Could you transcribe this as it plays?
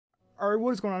Alright,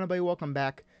 what is going on, everybody? Welcome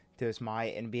back to this My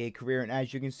NBA career. And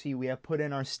as you can see, we have put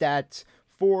in our stats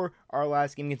for our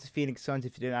last game against the Phoenix Suns.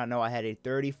 If you did not know, I had a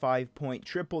 35-point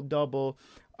triple-double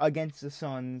against the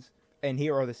Suns. And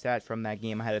here are the stats from that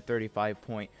game. I had a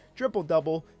 35-point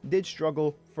triple-double. Did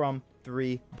struggle from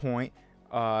 3-point.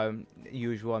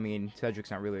 Usual. I mean,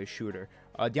 Cedric's not really a shooter.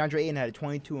 DeAndre Ayton had a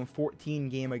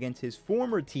 22-14 game against his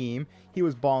former team. He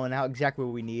was balling out, exactly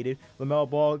what we needed. LaMelo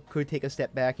Ball could take a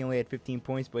step back. He only had 15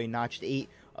 points, but he notched 8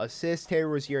 assists. Terry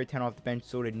was here at 10 off the bench.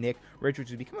 So did Nick.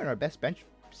 Richards is becoming our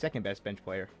second best bench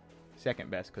player. Second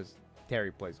best, because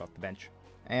Terry plays off the bench.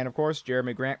 And of course,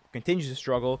 Jeremy Grant continues to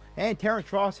struggle. And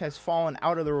Terrence Ross has fallen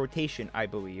out of the rotation, I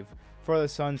believe. For the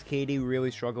Suns, KD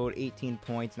really struggled. 18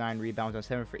 points, 9 rebounds on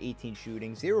 7 for 18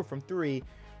 shooting. 0 from 3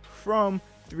 from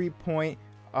 3-point.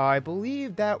 I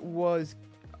believe that was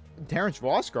Terrence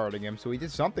Ross guarding him, so he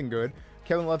did something good.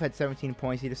 Kevin Love had 17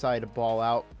 points. He decided to ball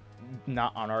out.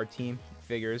 Not on our team.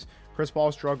 Figures. Chris Paul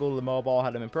struggled. LaMelo Ball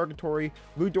had him in purgatory.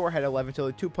 Lou Dort had 11. So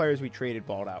the two players we traded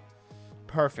balled out.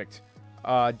 Perfect.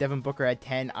 Devin Booker had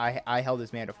 10. I held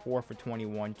his man to 4 for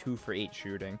 21, 2 for 8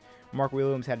 shooting. Mark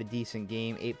Williams had a decent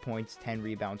game, 8 points, 10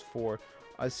 rebounds, 4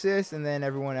 assists, and then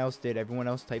everyone else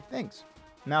type things.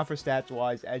 Now for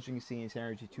stats-wise, as you can see in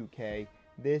Synergy 2K,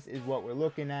 this is what we're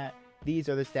looking at. These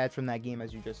are the stats from that game,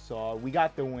 as you just saw. We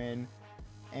got the win,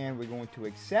 and we're going to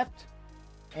accept,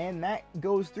 and that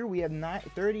goes through. We have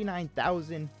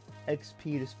 39,000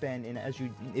 XP to spend, and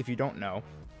if you don't know,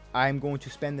 I'm going to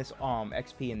spend this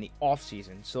XP in the off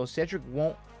season. So Cedric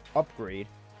won't upgrade.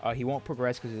 He won't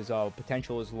progress because his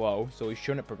potential is low, so he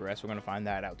shouldn't progress. We're going to find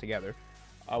that out together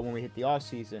when we hit the off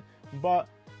season. But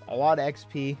a lot of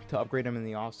XP to upgrade him in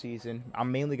the off season.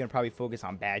 I'm mainly going to probably focus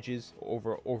on badges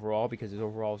overall because his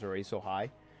overalls are already so high.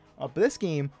 But this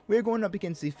game, we're going up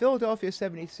against the Philadelphia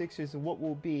 76ers in what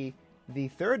will be the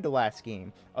third to last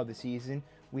game of the season.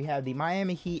 We have the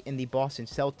Miami Heat and the Boston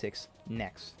Celtics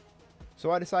next. So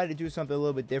I decided to do something a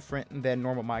little bit different than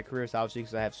normal my careers, obviously,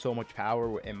 because I have so much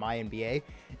power in my NBA.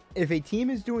 If a team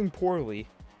is doing poorly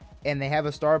and they have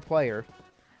a star player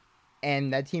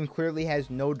and that team clearly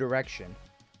has no direction,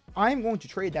 I'm going to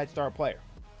trade that star player.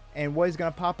 And what is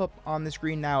going to pop up on the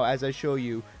screen now as I show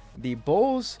you the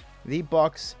Bulls, the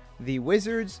Bucks, the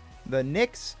Wizards, the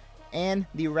Knicks, and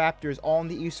the Raptors all in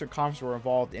the Eastern Conference were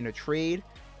involved in a trade.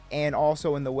 And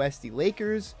also in the West, the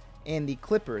Lakers and the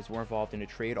Clippers were involved in a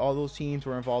trade. All those teams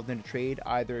were involved in a trade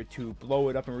either to blow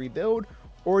it up and rebuild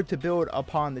or to build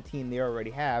upon the team they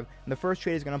already have. And the first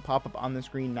trade is going to pop up on the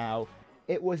screen now.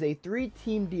 It was a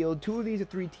 3-team deal. 2 of these are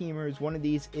 3-teamers. 1 of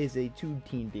these is a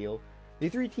 2-team deal.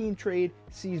 The 3-team trade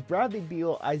sees Bradley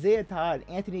Beal, Isaiah Todd,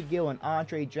 Anthony Gill, and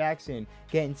Andre Jackson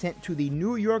getting sent to the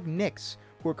New York Knicks,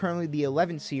 who are currently the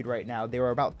 11th seed right now. They were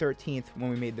about 13th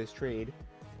when we made this trade.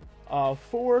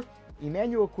 For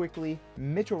Emmanuel Quickly,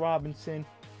 Mitchell Robinson,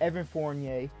 Evan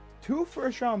Fournier, 2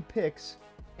 first-round picks,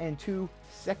 and 2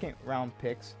 second-round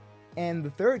picks. And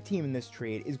the third team in this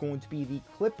trade is going to be the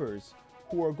Clippers,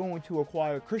 who are going to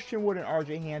acquire Christian Wood and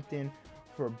RJ Hampton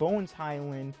for Bones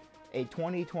Highland, a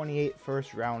 2028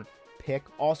 first-round pick.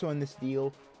 Also in this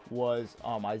deal was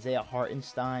Isaiah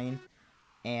Hartenstein,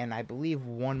 and I believe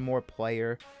one more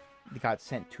player got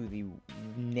sent to the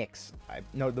Knicks.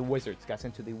 The Wizards got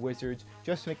sent to the Wizards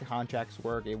just to make the contracts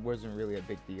work. It wasn't really a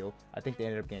big deal. I think they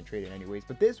ended up getting traded anyways.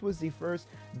 But this was the first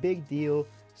big deal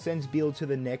since Beal to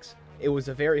the Knicks. It was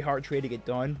a very hard trade to get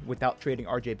done without trading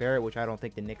RJ Barrett, which I don't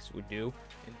think the Knicks would do.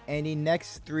 And the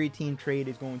next 3-team trade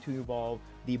is going to involve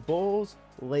the Bulls,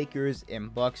 Lakers,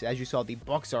 and Bucks. As you saw, the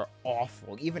Bucks are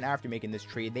awful. Even after making this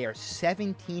trade, they are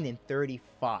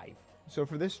 17-35. So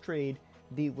for this trade,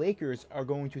 the Lakers are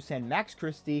going to send Max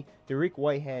Christie, Dariq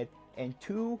Whitehead, and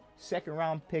 2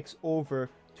 second-round picks over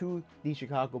to the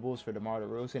Chicago Bulls for DeMar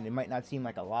DeRozan. It might not seem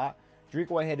like a lot. Dariq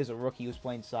Whitehead is a rookie who's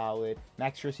playing solid.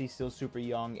 Max Christie is still super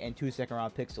young, and 2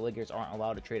 second-round picks. The Lakers aren't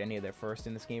allowed to trade any of their first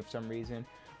in this game for some reason.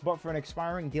 But for an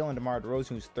expiring deal on DeMar DeRozan,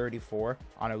 who's 34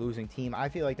 on a losing team, I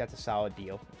feel like that's a solid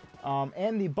deal.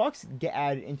 And the Bucks get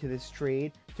added into this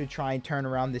trade to try and turn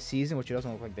around this season, which it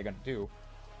doesn't look like they're going to do.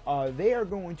 They are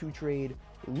going to trade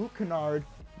Luke Kennard,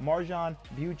 Marjan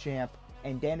Beauchamp,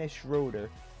 and Dennis Schroeder.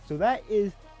 So that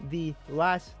is the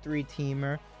last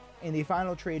 3-teamer. And the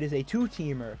final trade is a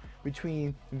 2-teamer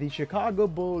between the Chicago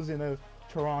Bulls and the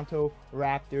Toronto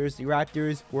Raptors. The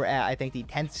Raptors were at, I think, the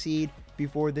 10th seed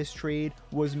before this trade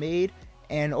was made.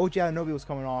 And OG Anunoby was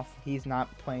coming off. He's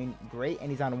not playing great,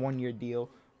 and he's on a 1-year deal.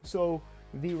 So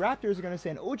the Raptors are going to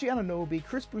send OG Anunoby,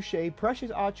 Chris Boucher, Precious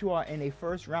Achiuwa, and a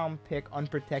first-round pick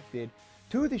unprotected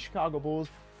to the Chicago Bulls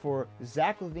for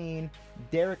Zach LaVine,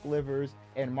 Derek Livers,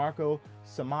 and Marko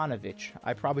Simonovic.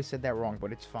 I probably said that wrong,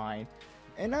 but it's fine.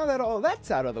 And now that all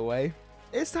that's out of the way,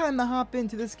 it's time to hop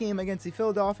into this game against the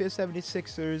Philadelphia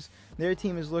 76ers. Their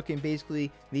team is looking basically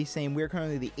the same. We're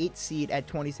currently the 8th seed at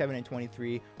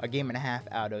 27-23, a game and a half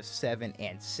out of 7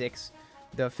 and 6.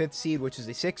 The 5th seed, which is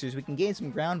the Sixers, we can gain some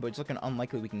ground, but it's looking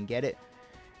unlikely we can get it.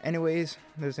 Anyways,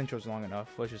 this intro's long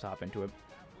enough. Let's just hop into it.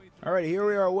 Alright, here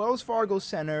we are at Wells Fargo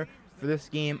Center for this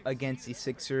game against the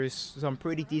Sixers. Some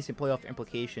pretty decent playoff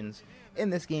implications in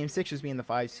this game. Sixers being the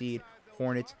 5 seed.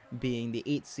 Hornets being the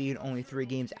 8th seed, only 3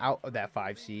 games out of that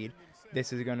 5 seed.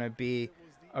 This is going to be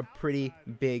a pretty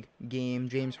big game.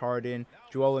 James Harden,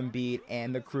 Joel Embiid,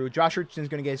 and the crew. Josh Richardson's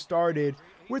going to get started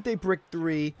with a brick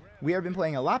 3. We have been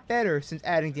playing a lot better since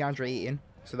adding DeAndre Ayton,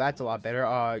 so that's a lot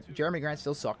better. Jeremy Grant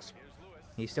still sucks.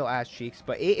 He's still ass cheeks,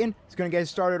 but Ayton is going to get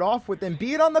started off with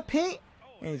Embiid on the paint,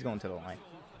 and he's going to the line.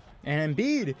 And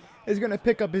Embiid is going to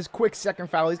pick up his quick second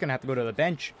foul. He's going to have to go to the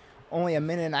bench. Only a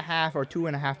minute and a half or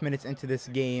 2.5 minutes into this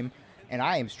game, and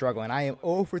I am struggling. I am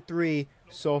 0 for 3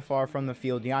 so far from the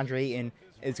field. DeAndre Ayton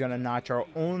is going to notch our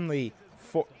only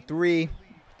 3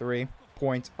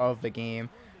 points of the game.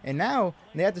 And now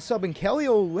they have to sub in Kelly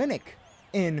Olynyk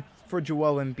in for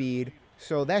Joel Embiid,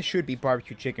 so that should be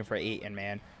barbecue chicken for Ayton,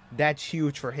 man. That's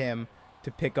huge for him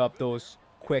to pick up those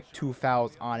quick 2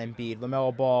 fouls on Embiid.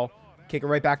 LaMelo Ball, kick it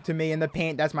right back to me in the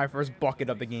paint. That's my first bucket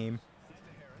of the game.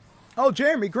 Oh,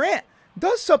 Jeremy Grant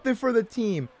does something for the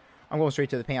team. I'm going straight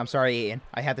to the paint. I'm sorry, Ayton.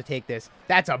 I had to take this.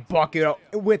 That's a bucket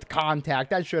with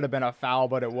contact. That should have been a foul,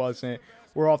 but it wasn't.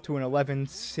 We're off to an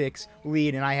 11-6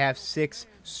 lead, and I have 6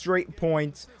 straight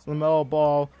points. LaMelo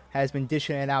Ball has been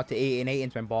dishing it out to Ayton.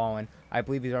 Ayton's been balling. I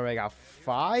believe he's already got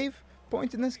 5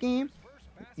 points in this game.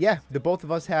 Yeah, the both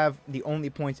of us have the only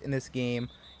points in this game,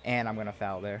 and I'm going to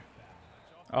foul there.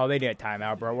 Oh, they did a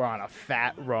timeout, bro. We're on a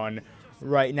fat run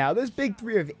right now. This big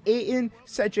 3 of Ayton,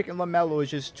 Cedric, and LaMelo is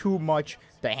just too much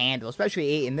to handle, especially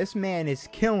Ayton. This man is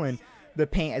killing the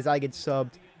paint as I get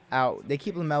subbed out. They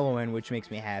keep LaMelo in, which makes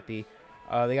me happy.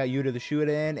 They got Yuta the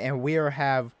shooter in, and we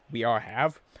have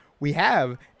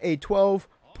a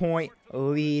 12-point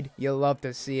lead. You love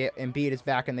to see it. Embiid is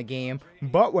back in the game,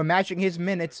 but we're matching his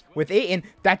minutes with Ayton.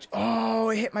 That's, oh,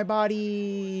 it hit my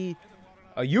body.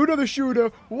 A Yuta the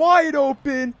shooter, wide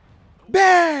open,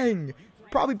 bang!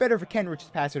 Probably better for Kenrich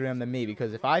to pass it to him than me,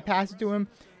 because if I pass it to him,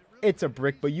 it's a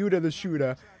brick. But Yuta the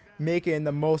shooter, making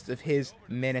the most of his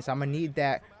minutes. I'm going to need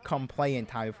that come play-in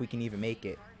time if we can even make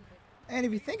it. And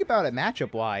if you think about it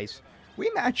matchup-wise, we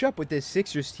match up with this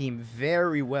Sixers team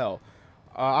very well.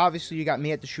 Obviously, you got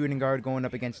me at the shooting guard going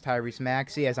up against Tyrese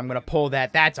Maxey, as I'm going to pull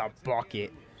that. That's a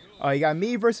bucket. You got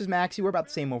me versus Maxey. We're about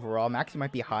the same overall. Maxey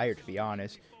might be higher, to be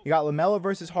honest. You got LaMelo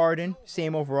versus Harden.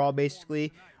 Same overall,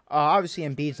 basically. Obviously,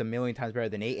 Embiid's a million times better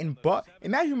than Ayton, but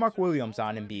imagine Mark Williams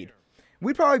on Embiid.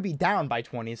 We'd probably be down by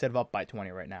 20 instead of up by 20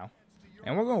 right now.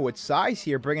 And we're going with size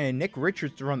here, bringing in Nick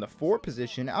Richards to run the 4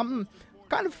 position. I'm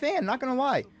kind of a fan, not going to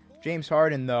lie. James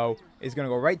Harden, though, is going to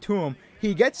go right to him.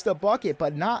 He gets the bucket,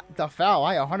 but not the foul.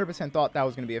 I 100% thought that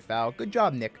was going to be a foul. Good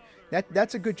job, Nick.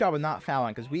 That's a good job of not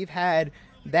fouling, because we've had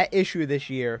that issue this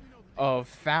year of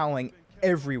fouling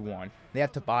everyone. They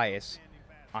have to bias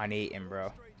on Ayton,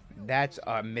 bro. That's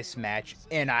a mismatch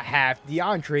and a half.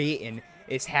 DeAndre Ayton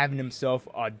is having himself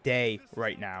a day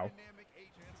right now.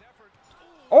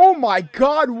 Oh my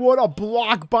God, what a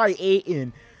block by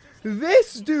Ayton.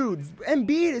 This dude,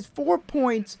 Embiid is 4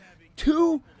 points,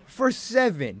 2 for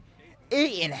 7.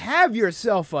 Ayton, have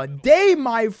yourself a day,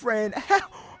 my friend.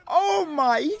 Oh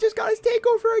my, he just got his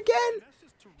takeover again.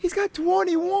 He's got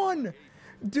 21.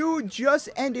 Dude just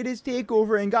ended his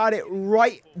takeover and got it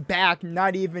right back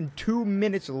not even 2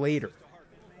 minutes later.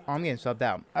 Oh, I'm getting subbed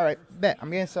out. All right, bet.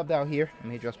 I'm getting subbed out here. Let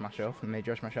me adjust myself.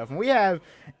 And we have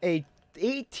a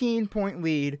 18-point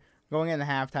lead going into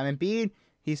halftime. Embiid,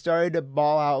 he started to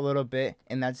ball out a little bit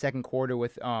in that second quarter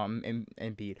with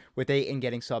Embiid, with Ayton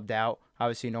getting subbed out.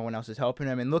 Obviously, no one else is helping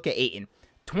him. And look at Ayton.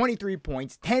 23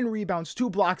 points, 10 rebounds, 2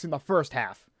 blocks in the first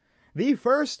half. The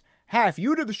first half,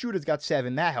 Yuta the shooter's got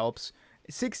 7. That helps.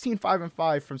 16, 5, and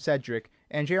 5 from Cedric,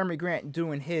 and Jeremy Grant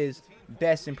doing his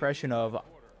best impression of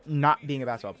not being a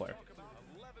basketball player.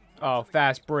 Oh,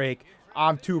 fast break.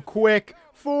 I'm too quick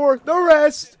for the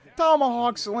rest.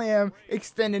 Tomahawk slam,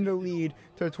 extending the lead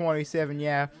to 27.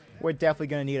 Yeah, we're definitely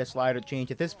going to need a slider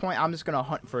change. At this point, I'm just going to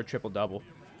hunt for a triple-double.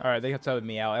 All right, they got subbed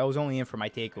me out. I was only in for my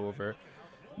takeover.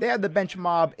 They had the bench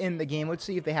mob in the game. Let's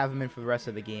see if they have him in for the rest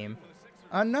of the game.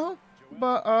 No.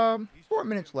 But 4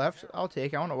 minutes left. I'll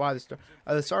take it. I don't know why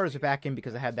the starters are back in,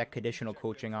 because I had that conditional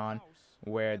coaching on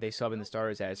where they sub in the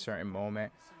starters at a certain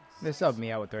moment. They subbed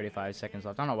me out with 35 seconds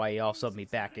left. I don't know why y'all subbed me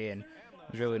back in.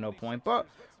 There's really no point. But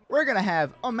we're going to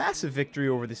have a massive victory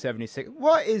over the 76.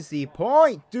 What is the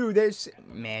point? Dude,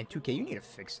 man, 2K, you need to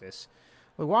fix this.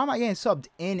 Like, why am I getting subbed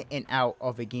in and out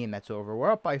of a game that's over?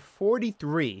 We're up by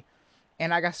 43.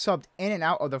 And I got subbed in and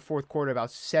out of the fourth quarter about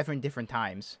 7 different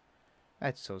times.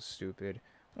 That's so stupid.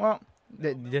 Well,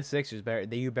 the Sixers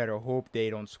better. You better hope they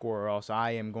don't score, or else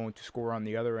I am going to score on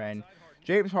the other end.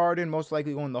 James Harden most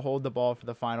likely going to hold the ball for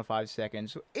the final 5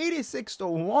 seconds. So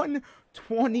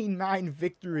 86-129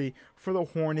 victory for the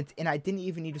Hornets, and I didn't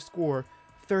even need to score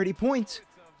 30 points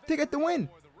to get the win.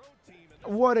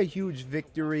 What a huge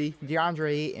victory.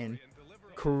 DeAndre Ayton,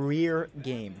 career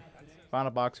game.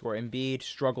 Final box score. Embiid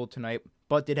struggled tonight,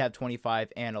 but did have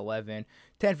 25 and 11.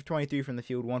 10 for 23 from the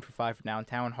field, 1 for 5 for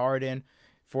downtown. Harden,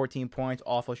 14 points,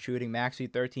 awful shooting. Maxey,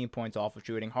 13 points, awful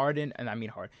shooting.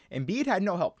 Embiid had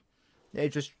no help. They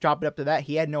just chop it up to that.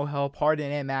 He had no help.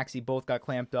 Harden and Maxey both got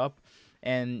clamped up.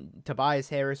 And Tobias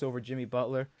Harris over Jimmy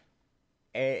Butler.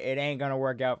 It ain't going to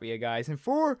work out for you guys. And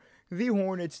for the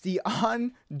Hornets,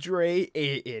 DeAndre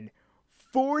Ayton,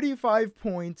 45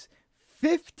 points,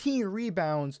 15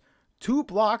 rebounds, 2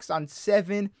 blocks on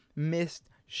 7 missed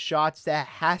shots. That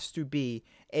has to be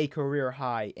a career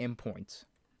high in points.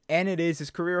 And it is. His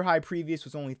career high previous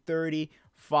was only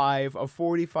 35, a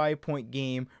 45-point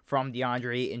game from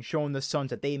DeAndre Ayton, showing the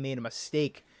Suns that they made a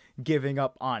mistake giving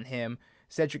up on him.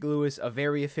 Cedric Lewis, a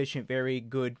very efficient, very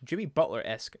good Jimmy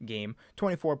Butler-esque game.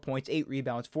 24 points, 8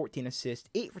 rebounds, 14 assists,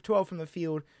 8 for 12 from the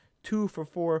field, 2 for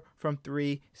 4 from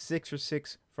 3, 6 for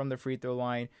 6 from the free throw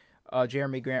line.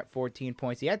 Jeremy Grant, 14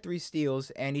 points. He had 3 steals,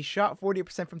 and he shot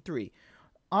 40% from 3.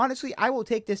 Honestly, I will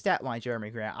take this stat line, Jeremy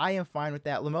Grant. I am fine with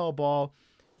that. LaMelo Ball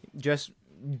just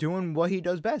doing what he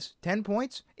does best. 10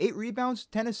 points, 8 rebounds,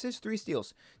 10 assists, 3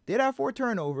 steals. Did have 4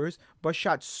 turnovers, but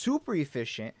shot super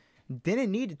efficient.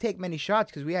 Didn't need to take many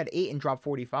shots because we had 8 and dropped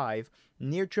 45.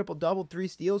 Near triple-double, 3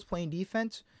 steals, playing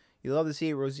defense. You love to see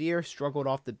it. Rozier struggled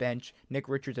off the bench. Nick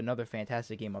Richards, another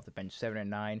fantastic game off the bench, 7 and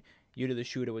 9. Yuta the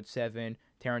Shooter with 7.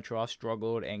 Terrence Ross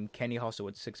struggled. And Kenny Hustle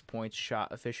with 6 points, shot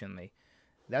efficiently.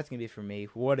 That's going to be for me.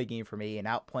 What a game for me. And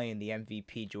outplaying the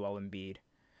MVP, Joel Embiid.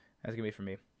 That's going to be for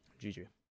me. GG.